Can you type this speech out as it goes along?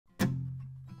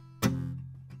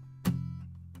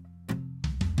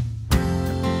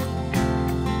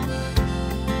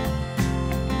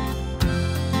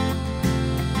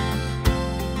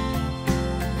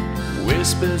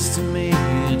whispers to me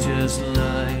just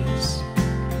lies.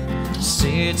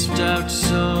 Seeds of doubt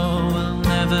so will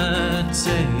never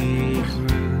take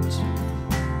root.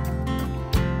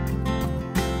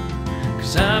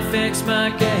 'Cause I fix my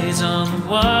gaze on the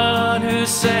one who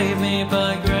saved me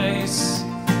by grace,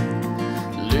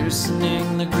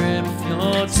 loosening the grip of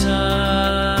your ties.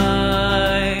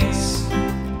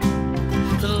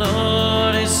 The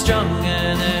Lord is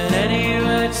stronger than any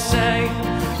would say.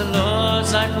 The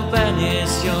Lord's light will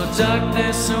banish your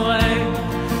darkness away.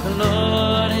 The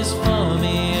Lord is for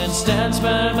me and stands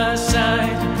by my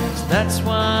side. So that's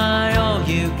why all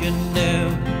you can do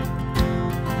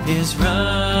is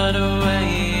run away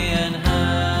and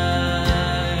hide.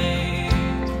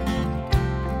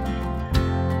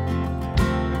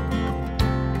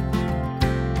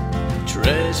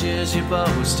 Treasures you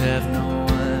boast have no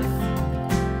worth,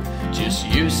 just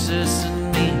useless and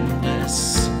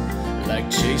meaningless, like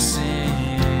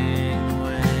chasing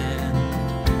wind.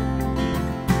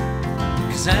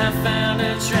 'Cause I found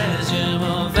a treasure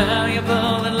more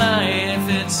valuable than life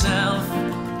itself,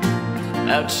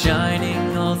 outshining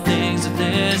all things of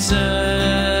this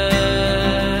earth.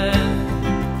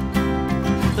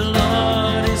 The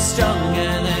Lord is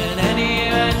stronger than any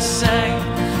would say.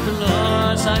 The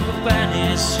Lord's light will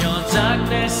banish your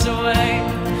darkness away.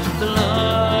 The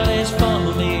Lord is for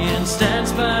me and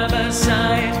stands by my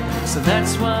side. So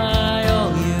that's why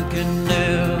all you can do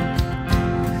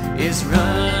is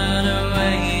run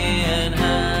away and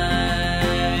hide.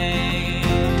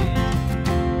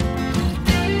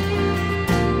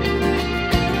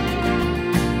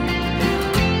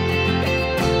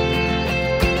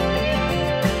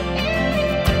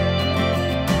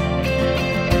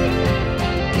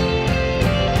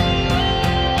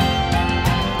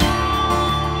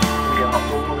 We are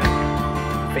already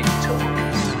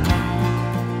victorious.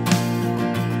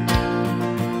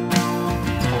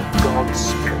 God's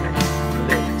Spirit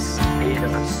lives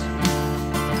in us.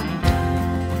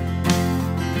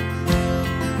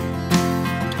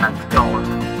 And God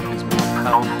is more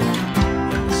powerful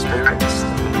than the spirits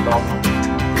that belong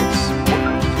to this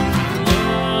world. The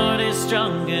Lord is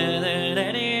stronger than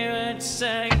any would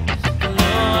say. The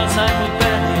Lord's light will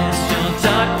banish your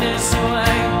darkness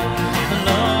away. The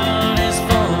Lord is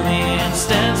for me and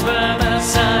stands by my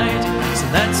side. So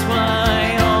that's why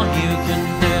all you can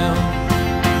do.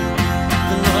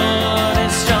 The Lord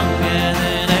is stronger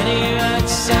than any would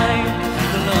say.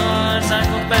 The Lord's light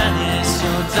will banish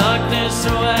your darkness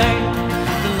away.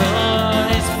 The Lord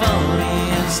is for me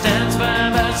and stands by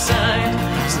my side.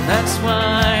 So that's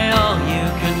why all you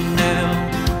can do.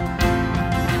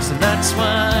 So that's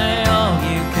why all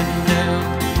you can do.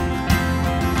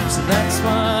 So that's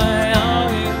why